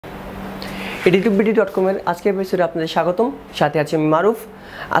edutubebdn এর আজকের এপিসোডে আপনাদের স্বাগতম। সাথে আছি আমি মারুফ।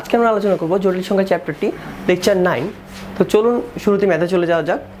 আজকে আমরা আলোচনা করব জটিল সংখ্যা চ্যাপ্টারটি লেকচার 9। তো চলুন শুরুতে ম্যাথে চলে যাওয়া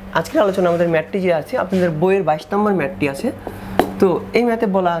যাক। আজকের আলোচনা আমাদের ম্যাথটি যে আছে আপনাদের বইয়ের 22 নম্বর ম্যাথটি আছে। তো এই ম্যাথে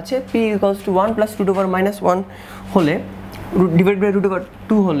বলা আছে p = 1 + √(-1) হলে ডিভাইড বাই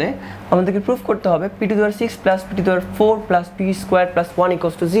 √2 হলে আমাদেরকে প্রুফ করতে হবে p⁶ + p⁴ + p² + 1 =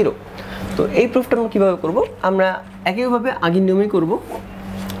 0। তো এই প্রুফটা আমরা কীভাবে করব? আমরা একইভাবে আগের নিয়মেই করব।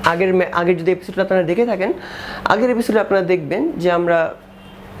 আগের যদি এপিসোডটা আপনারা দেখে থাকেন, আগের এপিসোডে আপনারা দেখবেন যে আমরা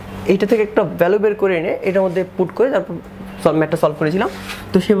এইটা থেকে একটা ভ্যালু বের করে এনে এটার মধ্যে পুট করে তারপর ম্যাথটা সলভ করেছিলাম।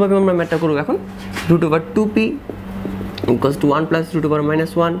 তো সেভাবে আমরা ম্যাথটা করব এখন। √2p = 1 +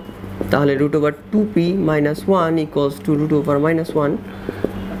 √(-1) তাহলে √2p - 1 = √(-1).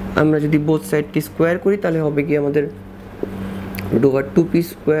 আমরা যদি বোথ সাইডকে স্কোয়ার করি তাহলে হবে কি আমাদের √2p²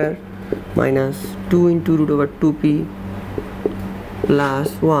 - 2 × √2p +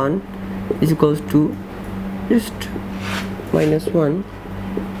 1 = just -1।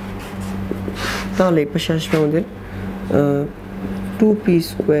 তাহলে এই পাশে আসবে আমাদের 2p²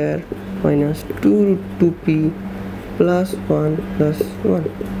 - 2√2p + 1 + 1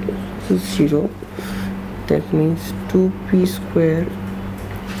 0। That means 2p² -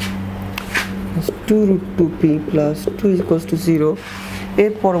 2√2p + 2 = 0।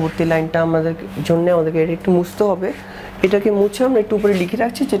 এর পরবর্তী লাইনটা আমাদেরকে এটা একটু মুছতে হবে। এটাকে মুছে আমরা একটু উপরে লিখে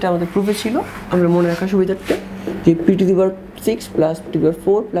রাখছি, যেটা আমাদের প্রুফে ছিল। আমরা মনে রাখার সুবিধার্থে যে p⁶ + p⁴ + p² +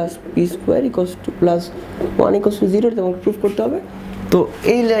 1 = 0 এটা আমাকে প্রুফ করতে হবে। তো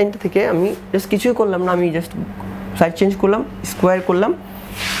এই লাইনটা থেকে আমি জাস্ট কিছুই করলাম না, আমি জাস্ট সাইড চেঞ্জ করলাম, স্কোয়ার করলাম।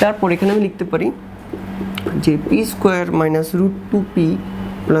 তারপর এখানে আমি লিখতে পারি যে p² - √2p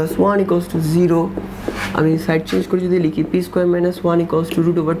 + 1 = 0। আমি সাইড চেঞ্জ করে যদি লিখি p² - 1 =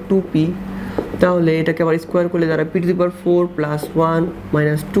 √2p, তাহলে এটাকে আবার স্কোয়ার করলে দ্বারা p⁴ + 1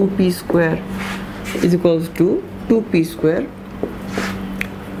 - 2p² = 2p²।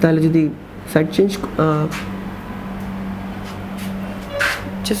 তাহলে যদি side change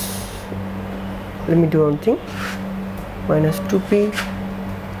just let me do one thing, -2p,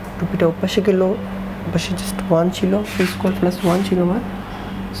 2pটা ওপাশে গেল, ওপাশে জাস্ট 1 ছিল, p² + 1 ছিল আমার,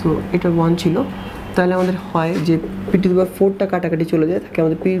 সো এটা 1 ছিল। তাহলে আমাদের হয় যে p⁴টা কাটাকাটি চলে যায়, থাকে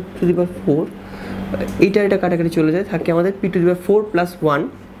আমাদের p⁴, এটা কাটাকাটি চলে যায়, থাকে আমাদের p⁴ + 1।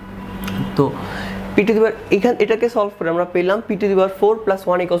 তো এটাকে সলভ করে আমরা পেলাম p⁴ +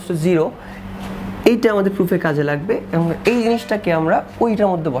 1 = 0। এইটা আমাদের প্রুফে কাজে লাগবে এবং এই জিনিসটাকে আমরা ওইটার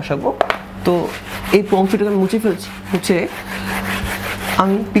মধ্যে বসাবো। তো এই অংশটাকে আমি মুছে ফেলছি।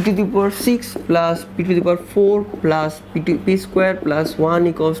 আমি p⁶ + p⁴ + p² + 1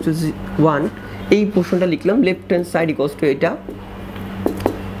 = 1 এই পোর্শনটা লিখলাম, লেফট হ্যান্ড সাইড = এটা।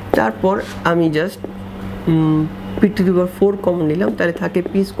 তারপর আমি জাস্ট p⁴ কমন নিলাম, তাহলে থাকে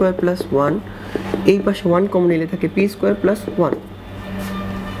p² + 1। এই পাশে 1 কমন নিলে থাকে p² + 1।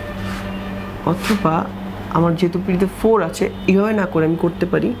 অথবা আমার যেহেতু p⁴ আছে, এইভাবে না করে আমি করতে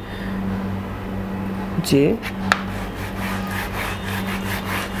পারি যে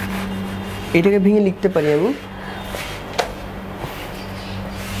এটাকে ভেঙে লিখতে পারি আমি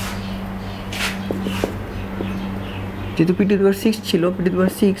যেহেতু p⁶ ছিল, p⁶ +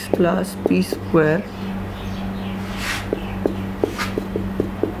 p²,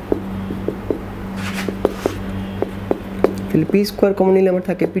 তাহলে p² কমন নিলে আমার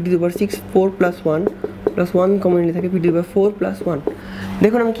থাকে p⁴ 4 + 1 + 1 কমন নিলে থাকে p⁴ + 1।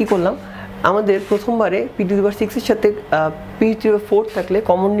 দেখুন আমি কি করলাম, আমাদের প্রথমবারে p⁶ এর সাথে p⁴ থাকলে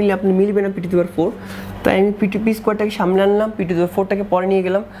কমন নিলে আপনি মিলবে না p⁴, তাই আমি p²টাকে সামনে আনলাম, p⁴টাকে পরে নিয়ে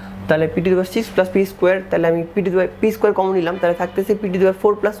গেলাম। তাহলে p⁶ + p², তাহলে আমি p² কমন নিলাম, তাহলে থাকতেছে p⁴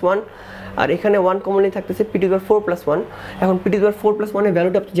 + 1, আর এখানে 1 কমন নিয়ে থাকতেছে p⁴ + 1। এখন p⁴ + 1 এর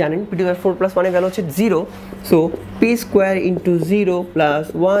ভ্যালুটা আপনি জানেন, p⁴ + 1 এর ভ্যালু হচ্ছে 0। সো p² × 0 +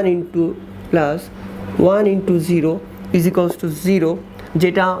 1 × 0 = 0,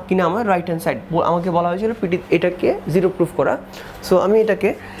 যেটা কিনা আমার রাইট হ্যান্ড সাইড। আমাকে বলা হয়েছিল এটাকে 0 প্রুফ করা। সো আমি এটাকে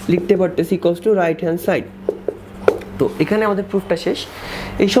লিখতে পারতেছি রাইট হ্যান্ড সাইড। তো এখানে আমাদের প্রুফটা শেষ।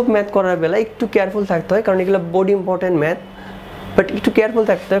 এইসব ম্যাথ করার বেলায় একটু কেয়ারফুল থাকতে হয়, কারণ এগুলো বোর্ড ইম্পর্টেন্ট ম্যাথ, বাট একটু কেয়ারফুল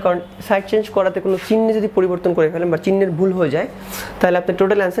থাকতে হয়, কারণ সাইড চেঞ্জ করাতে কোনো চিহ্নে যদি পরিবর্তন করে ফেলেন বা চিহ্নের ভুল হয়ে যায়, তাহলে আপনার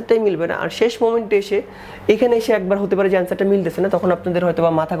টোটাল অ্যান্সারটাই মিলবে না। আর শেষ মোমেন্টে এখানে এসে একবার হতে পারে যে অ্যান্সারটা মিলতেছে না, তখন আপনাদের হয়তো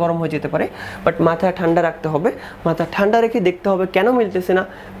বা মাথা গরম হয়ে যেতে পারে। বাট মাথা ঠান্ডা রাখতে হবে, মাথা ঠান্ডা রেখে দেখতে হবে কেন মিলতেছে না।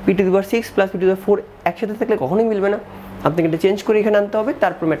 p⁶ + p⁴ একসাথে থাকলে কখনোই মিলবে না, আপনাকে এটা চেঞ্জ করে এখানে আনতে হবে,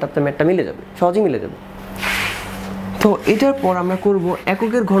 তারপর আপনার ম্যাথটা মিলে যাবে, সহজেই মিলে যাবে। তো এটার পর আমরা করব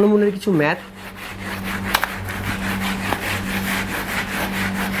এককের ঘনমূলের কিছু ম্যাথ।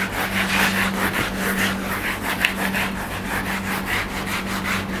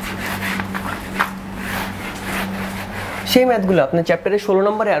 সেই ম্যাথগুলো আপনার চ্যাপ্টারে 16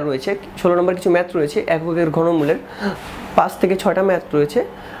 নম্বরে আর রয়েছে, 16 নম্বর কিছু ম্যাথ রয়েছে, এককের ঘনমূলের 5 থেকে 6টা ম্যাথ রয়েছে।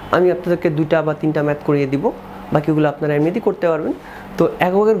 আমি আপনাদেরকে 2টা বা 3টা ম্যাথ করিয়ে দিব, বাকিগুলো আপনারা এমনিতেই করতে পারবেন। তো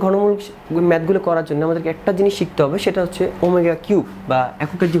এককের ঘনমূল ম্যাথগুলো করার জন্য আমাদেরকে একটা জিনিস শিখতে হবে, সেটা হচ্ছে ওমেগা কিউব, বা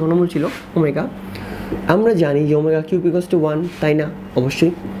এককের যে ঘনমূল ছিল ওমেগা। আমরা জানি যে ওমেগা কিউব ইকুয়ালস টু 1, তাই না?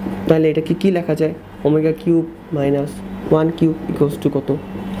 অবশ্যই। তাহলে এটাকে কি লেখা যায়? Omega cube minus 1 cube equals to কত?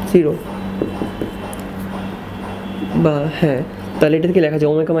 0। বা হ্যাঁ, তাহলে এটাকে লেখা যায়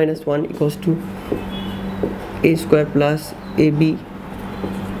omega minus 1 equals to a square plus ab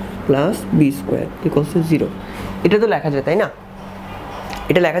plus b square equals to 0। এটা তো লেখা যায়, তাই না?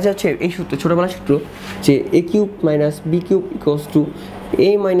 এটা লেখা যায় হচ্ছে এই সূত্র, ছোটোবেলার সূত্র, যে a cube minus b cube equals to a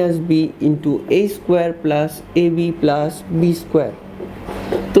minus b into a square plus ab plus b square.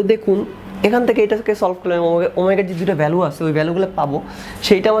 তো দেখুন এখান থেকে এটাকে সলভ করলে ওমেগার যে দুটো ভ্যালু আছে ওই ভ্যালুগুলো পাবো,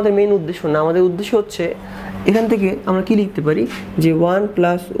 সেইটা আমাদের মেন উদ্দেশ্য না। আমাদের উদ্দেশ্য হচ্ছে এখান থেকে আমরা কি লিখতে পারি, যে 1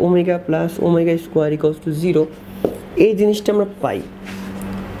 plus omega square equals to 0, এই জিনিসটা আমরা পাই।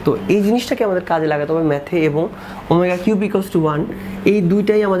 তো এই জিনিসটাকে আমাদের কাজে লাগাতে হবে ম্যাথে, এবং ওমেগা কিউব ইকুয়ালস টু 1, এই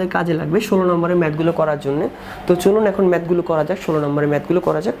দুইটাই আমাদের কাজে লাগবে 16 নম্বরের ম্যাথগুলো করার জন্য। তো চলুন এখন ম্যাথগুলো করা যাক, 16 নম্বরের ম্যাথগুলো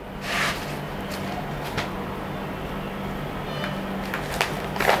করা যাক।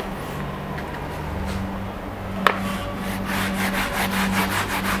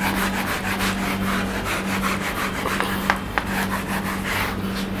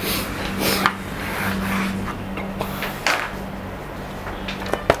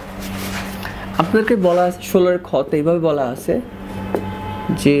 আপনাদেরকে বলা আছে 16-এর খতে এইভাবে বলা আছে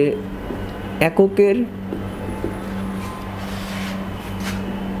যে এককের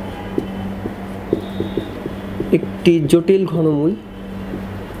একটি জটিল ঘনমূল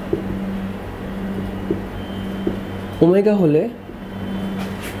ওমেগা হলে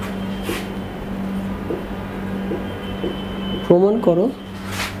প্রমাণ করো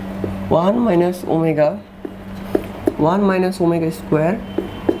 1 minus omega square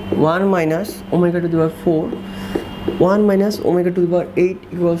 1 minus omega to the power 4 1 minus omega to the power 8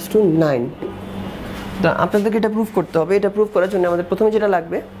 equals to 9। তো আপনাদেরকে এটা প্রুফ করতে হবে। এটা প্রুফ করার জন্য আমাদের প্রথমে যেটা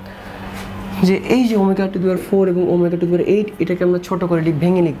লাগবে, যে এই যে ওমেগা টু দি পাওয়ার 4 এবং ওমেগা টু দি পাওয়ার 8, এটাকে আমরা ছোট করে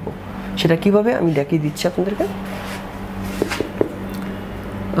ভেঙে লিখব। সেটা কিভাবে আমি দেখিয়ে দিচ্ছি আপনাদেরকে।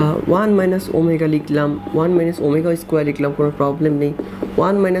 1 মাইনাস ওমেগা লিখলাম, 1 মাইনাস ওমেগা স্কোয়ার লিখলাম, কোনো প্রবলেম নেই।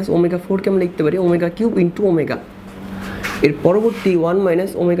 1 মাইনাস ওমেগা 4কে আমরা লিখতে পারি ওমেগা কিউব ইন্টু ওমেগা। এর পরবর্তী 1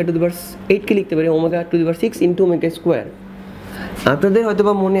 মাইনাস ওমেগা টু দি পাওয়ার 8কে লিখতে পারি omega to the power 6 into omega square. আপনাদের হয়তো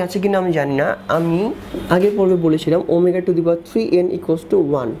বা মনে আছে কিনা আমি জানি না, আমি আগের পর্বে বলেছিলাম omega to the power 3n equals to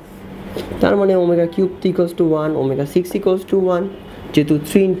 1, তার মানে omega cube equals to 1, omega 6 equals to 1, যেহেতু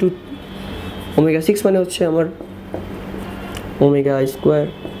 3 ইন্টু ওমেগা 6 মানে হচ্ছে আমার ওমেগা স্কোয়ার,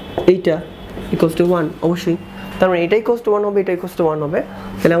 এইটা ইকুয়ালস টু 1 অবশ্যই। তার মানে এটাই ইকুয়ালস টু 1 হবে, এটাই ইকুয়ালস টু 1 হবে।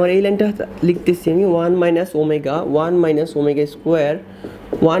 তাহলে আমার এই লাইনটা লিখতেছি আমি 1 minus omega square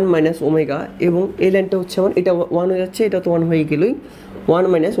 1 minus omega, এবং এই লাইনটা হচ্ছে আমার এটা 1 হয়ে যাচ্ছে, এটা তো 1 হয়ে গেলই, 1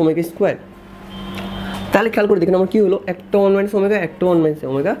 মাইনাস ওমেগা স্কোয়ার। তাহলে খেয়াল করে দেখুন আমার কী হলো, একটা 1 মাইনাস ওমেগা, একটা 1 মাইনাস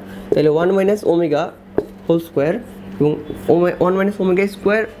ওমেগা, তাহলে 1 মাইনাস ওমেগা হোল স্কোয়ার এবং 1 minus omega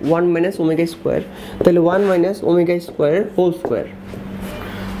square 1 minus omega square, তাহলে 1 minus omega square whole square.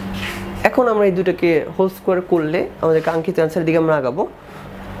 এখন আমরা এই দুটোকে হোল স্কোয়ার করলে আমাদের কাঙ্ক্ষিত অ্যান্সারের দিকে আমরা আগাবো।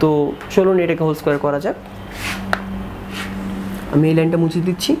 তো চলুন এটাকে হোল স্কোয়ার করা যাক। আমি এই লাইনটা মুছে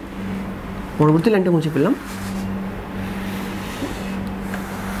দিচ্ছি, পরবর্তী লাইনটা মুছে ফেললাম।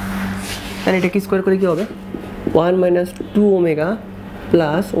 তাহলে এটাকে স্কোয়ার করে কী হবে, 1 minus 2 omega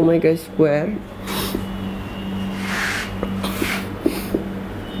plus omega square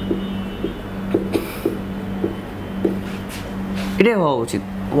এটাই হওয়া উচিত।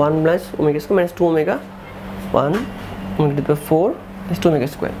 1 plus omega square minus 2 omega 1 omega to the power 4 plus 2 omega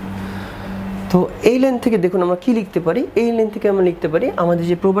square. তো এই লাইন থেকে দেখুন আমরা কি লিখতে পারি, এই লাইন থেকে আমরা লিখতে পারি আমাদের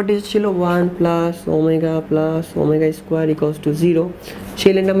যে প্রপার্টি ছিল 1 plus omega square equals to 0,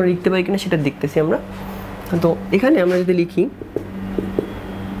 সেই লাইনটা আমরা লিখতে পারি কিনা সেটা দেখতেছি আমরা। তো এখানে আমরা যদি লিখি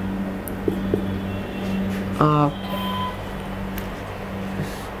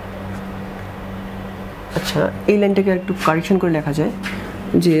আচ্ছা, এই লাইনটাকে একটু কারেকশন করে লেখা যায়,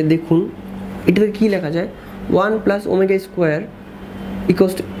 যে দেখুন এটাতে কি লেখা যায়, 1 plus omega square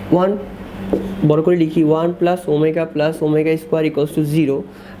equals to 1, বড় করে লিখি 1 plus omega square equals to 0।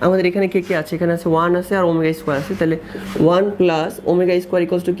 আমাদের এখানে কে কে আছে, এখানে আছে 1 আছে আর ওমেগা স্কোয়ার আছে, তাহলে 1 plus omega square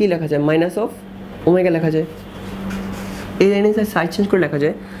equals to কী লেখা যায়, মাইনাস অফ ওমেগা লেখা যায়। এই লাইনের সাইড চেঞ্জ করে লেখা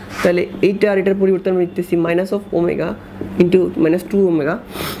যায়, তাহলে এইটা আর এটার পরিবর্তন আমি লিখতেছি minus of omega into minus 2 omega,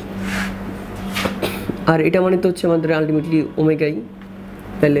 আর এটা মানে তো হচ্ছে আমাদের আলটিমেটলি ওমেগাই।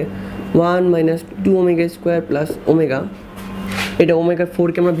 তাহলে 1 minus 2 omega square plus omega এটা ওমেগা 4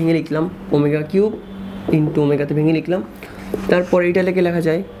 কে আমরা ভেঙে লিখলাম ওমেগা কিউব ইনটু ওমেগাতে ভেঙে লিখলাম। তারপর এটা লেখা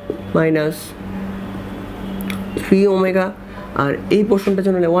যায় -3 ওমেগা, আর এই পোর্শনটার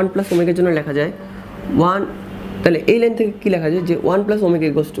জন্য 1 প্লাস ওমেগার জন্য লেখা যায় 1। তাহলে এই লাইন থেকে কি লেখা যায় যে 1 প্লাস ওমেগা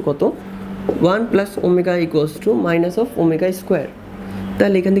ইকুয়ালস টু কত, 1 plus omega equals to minus of omega square.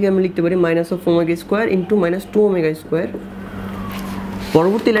 তাহলে এখান থেকে আমরা লিখতে পারি minus of omega square into -2 omega square.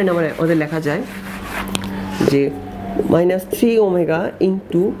 পরবর্তী লাইন আমাদের লেখা যায় যে -3 ওমেগা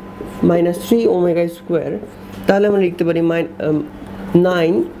ইন্টু -3 ওমেগা স্কোয়ার। তাহলে আমরা লিখতে পারি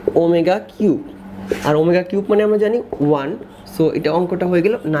 9 ওমেগা কিউব, আর ওমেগা কিউব মানে আমরা জানি 1, সো এটা অঙ্কটা হয়ে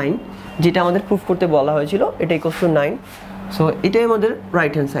গেল 9, যেটা আমাদের প্রুফ করতে বলা হয়েছিল এটা ইকুয়ালস টু 9। সো এটাই আমাদের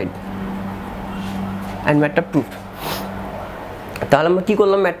রাইট হ্যান্ড সাইড অ্যান্ড ম্যাথটা প্রুফ। তাহলে আমরা কী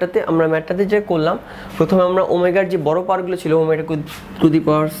করলাম ম্যাথটাতে যে করলাম, প্রথমে আমরা ওমেগার যে বড় পাওয়ারগুলো ছিল ওমেগা টু দি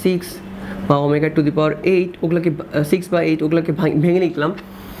পাওয়ার 6 বা ওমেগা টু দি পাওয়ার 8 ওগুলোকে 6 বা 8 ওগুলোকে ভেঙে লিখলাম।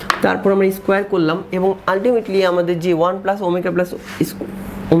 তারপর আমরা স্কোয়ার করলাম এবং আলটিমেটলি আমাদের যে 1 plus omega plus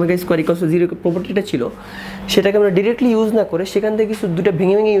omega square equals to 0 প্রপার্টিটা ছিল সেটাকে আমরা ডিরেক্টলি ইউজ না করে সেখান থেকে কিছু দুটো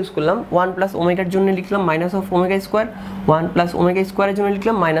ভেঙে ইউজ করলাম। 1 প্লাস ওমেগার জন্য লিখলাম minus of omega square, 1 plus omega স্কোয়ারের জন্য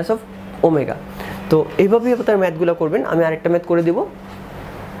লিখলাম মাইনাস অফ ওমেগা। তো এইভাবেই আপনার ম্যাথগুলো করবেন। আমি আরেকটা ম্যাথ করে দেবো।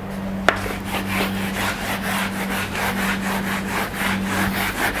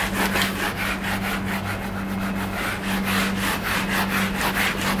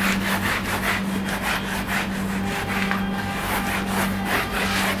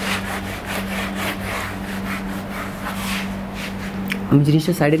 আমি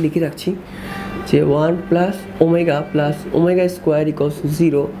জিনিসটা সাইডে লিখে রাখছি যে 1 plus omega square equals to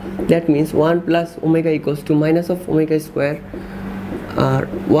 0, that means 1 plus omega equals to minus of omega square, R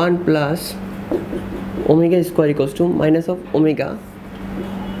 1 plus omega square equals to minus of omega.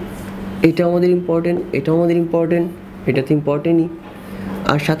 এটা আমাদের ইম্পর্টেন্ট, এটা তো ইম্পর্টেন্টই।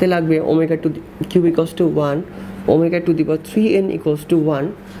 আর সাথে লাগবে omega two cube equals to 1, omega to the power 3n equals to 1।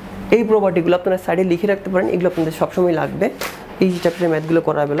 এই প্রপার্টিগুলো আপনারা সাইডে লিখে রাখতে পারেন, এগুলো আপনাদের সবসময় লাগবে এই চ্যাপ্টারের ম্যাথগুলো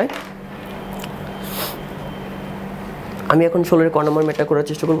করার বেলায়। আমি এখন 16 ক নম্বর ম্যাথটা করার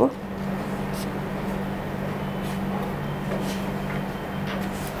চেষ্টা করব।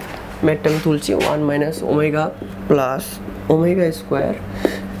 ম্যাথটা আমি তুলছি 1 minus omega plus omega square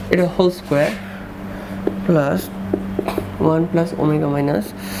এটা whole square plus 1 plus omega minus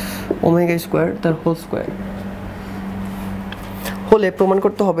omega square তার হোল স্কোয়ার হলে প্রমাণ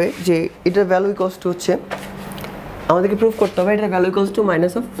করতে হবে যে এটার ভ্যালু ইকুয়ালস টু হচ্ছে, আমাদেরকে প্রুফ করতে হবে এটার value equals to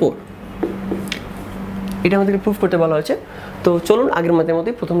minus of 4। এটা আমাদেরকে প্রুফ করতে বলা হয়েছে। তো চলুন আগের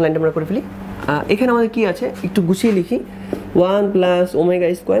মতোই প্রথম লাইনটা আমরা করে ফেলি। এখানে আমাদের কি আছে একটু গুছিয়ে লিখি, 1 plus omega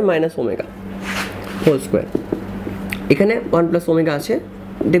square minus omega whole square. এখানে 1 প্লাস ওমেগা আছে,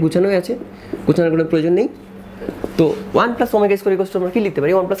 এটা গুছানোই আছে, গুছানোর কোনো প্রয়োজন নেই। তো 1 plus omega square equals to আমরা কি লিখতে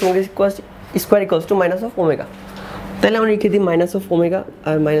পারি, 1 plus omega square equals to minus of omega. তাহলে আমরা লিখে দিই minus of omega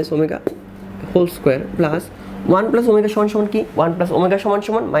R minus omega whole square plus 1 plus omega সমান কি, 1 প্লাস ওমেগা সমান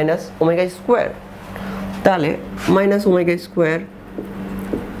মাইনাস ওমেগা স্কোয়ার। তাহলে মাইনাস ওমেগা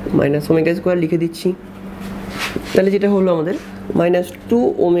স্কোয়ার লিখে দিচ্ছি। তাহলে যেটা হলো আমাদের -2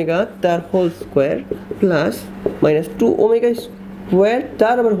 ওমেগা তার whole square plus -2 omega square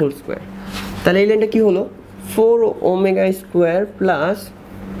তার আবার হোল স্কোয়ার। তাহলে এই লাইনটা কি হলো 4 omega square plus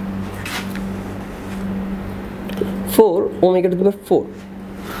 4 omega to the পাওয়ার 4।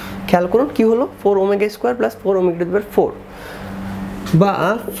 খেয়াল করুন কি হলো 4 omega square plus 4 omega to the পাওয়ার 4, বা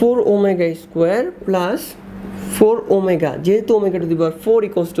 4 ওমেগা স্কোয়ার প্লাস 4 ওমেগা, যেহেতু omega to the power 4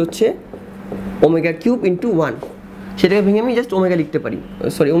 equals to হচ্ছে ওমেগা কিউব ইন্টু 1, সেটাকে ভেঙে আমি জাস্ট ওমেগা লিখতে পারি,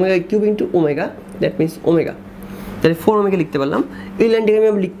 sorry omega cube into omega, that means omega. তাহলে 4 ওমেগা লিখতে পারলাম। এই লাইনটাকে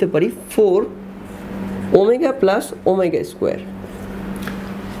আমি লিখতে পারি 4 ওমেগা প্লাস ওমেগা স্কোয়ার।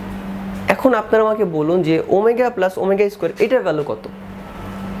 এখন আপনারা আমাকে বলুন যে ওমেগা প্লাস ওমেগা স্কোয়ার এটার ভ্যালু কত?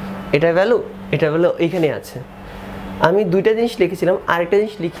 এটার ভ্যালু এইখানে আছে। আমি দুইটা জিনিস লিখেছিলাম, আরেকটা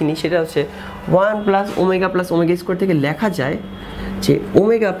জিনিস লিখিনি, সেটা হচ্ছে 1 প্লাস ওমেগা স্কোয়ার থেকে লেখা যায় যে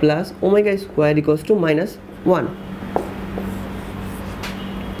omega plus omega square equals to -1।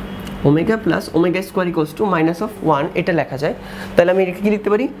 Omega plus omega square equals to -1 এটা লেখা যায়। তাহলে আমি এটা কি লিখতে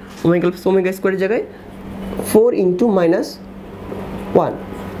পারি, ওমেগা প্লাস ওমেগা স্কোয়ারের জায়গায় 4 ইন্টু -1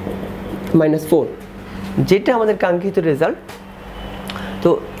 -4, যেটা আমাদের কাঙ্ক্ষিত রেজাল্ট।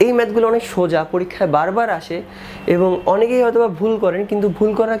 তো এই ম্যাথগুলো অনেক সোজা, পরীক্ষায় বারবার আসে এবং অনেকেই হয়তো বা ভুল করেন, কিন্তু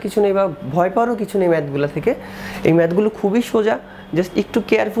ভুল করার কিছু নেই বা ভয় পাওয়ারও কিছু নেই ম্যাথগুলো থেকে। এই ম্যাথগুলো খুবই সোজা, জাস্ট একটু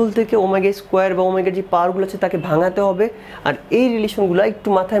কেয়ারফুল থেকে ওমেগা স্কোয়ার বা ওমেগার যে পাওয়ারগুলো আছে তাকে ভাঙাতে হবে, আর এই রিলেশনগুলো একটু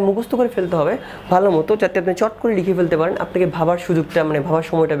মাথায় মুখস্থ করে ফেলতে হবে ভালো মতো, যাতে আপনি চট করে লিখে ফেলতে পারেন, আপনাকে ভাবার সুযোগটা ভাবার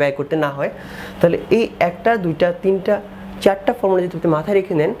সময়টা ব্যয় করতে না হয়। তাহলে এই 1টা 2টা 3টা 4টা ফর্মুলা যদি আপনি মাথায়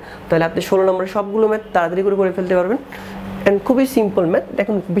রেখে নেন তাহলে আপনি 16 নম্বরের সবগুলো ম্যাথ তাড়াতাড়ি করে ফেলতে পারবেন। অ্যান্ড খুবই সিম্পল ম্যাথ,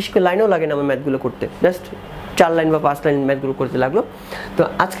 দেখুন বেশি করে লাইনও লাগে না আমার ম্যাথগুলো করতে, জাস্ট 4 লাইন বা 5 লাইন ম্যাথগুলো করতে লাগলো। তো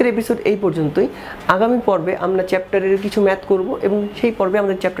আজকের এপিসোড এই পর্যন্তই। আগামী পর্বে আমরা চ্যাপ্টারের কিছু ম্যাথ করব এবং সেই পর্বে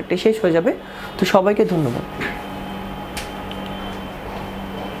আমাদের চ্যাপ্টারটি শেষ হয়ে যাবে। তো সবাইকে ধন্যবাদ।